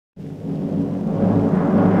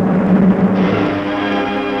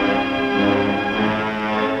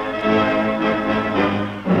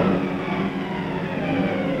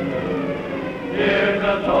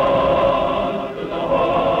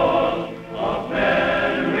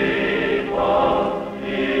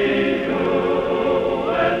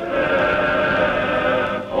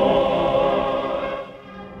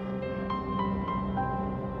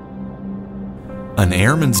An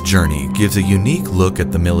Airman's Journey gives a unique look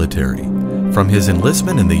at the military. From his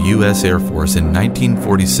enlistment in the U.S. Air Force in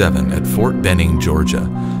 1947 at Fort Benning, Georgia,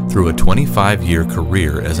 through a 25-year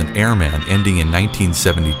career as an airman ending in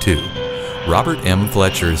 1972, Robert M.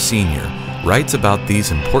 Fletcher Sr. writes about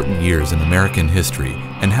these important years in American history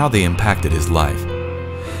and how they impacted his life.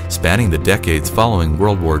 Spanning the decades following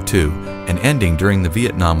World War II and ending during the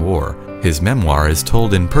Vietnam War, his memoir is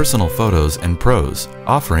told in personal photos and prose,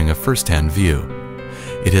 offering a first-hand view.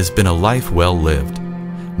 It has been a life well lived.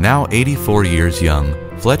 Now 84 years young,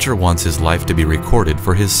 Fletcher wants his life to be recorded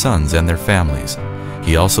for his sons and their families.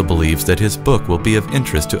 He also believes that his book will be of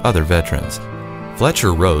interest to other veterans.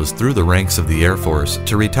 Fletcher rose through the ranks of the Air Force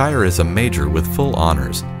to retire as a major with full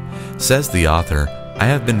honors. Says the author, "I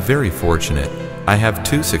have been very fortunate. I have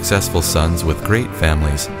 2 successful sons with great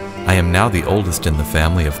families. I am now the oldest in the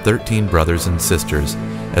family of 13 brothers and sisters,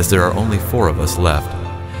 as there are only 4 of us left.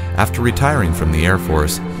 After retiring from the Air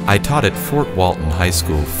Force, I taught at Fort Walton High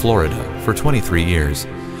School, Florida, for 23 years.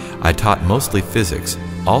 I taught mostly physics,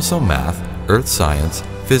 also math, earth science,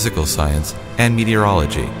 physical science, and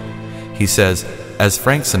meteorology." He says, as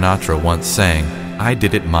Frank Sinatra once sang, "I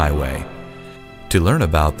did it my way." To learn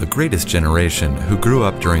about the greatest generation who grew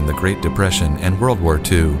up during the Great Depression and World War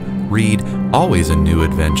II, read Always a New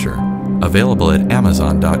Adventure, available at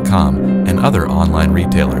Amazon.com and other online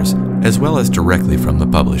retailers, as well as directly from the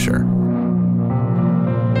publisher.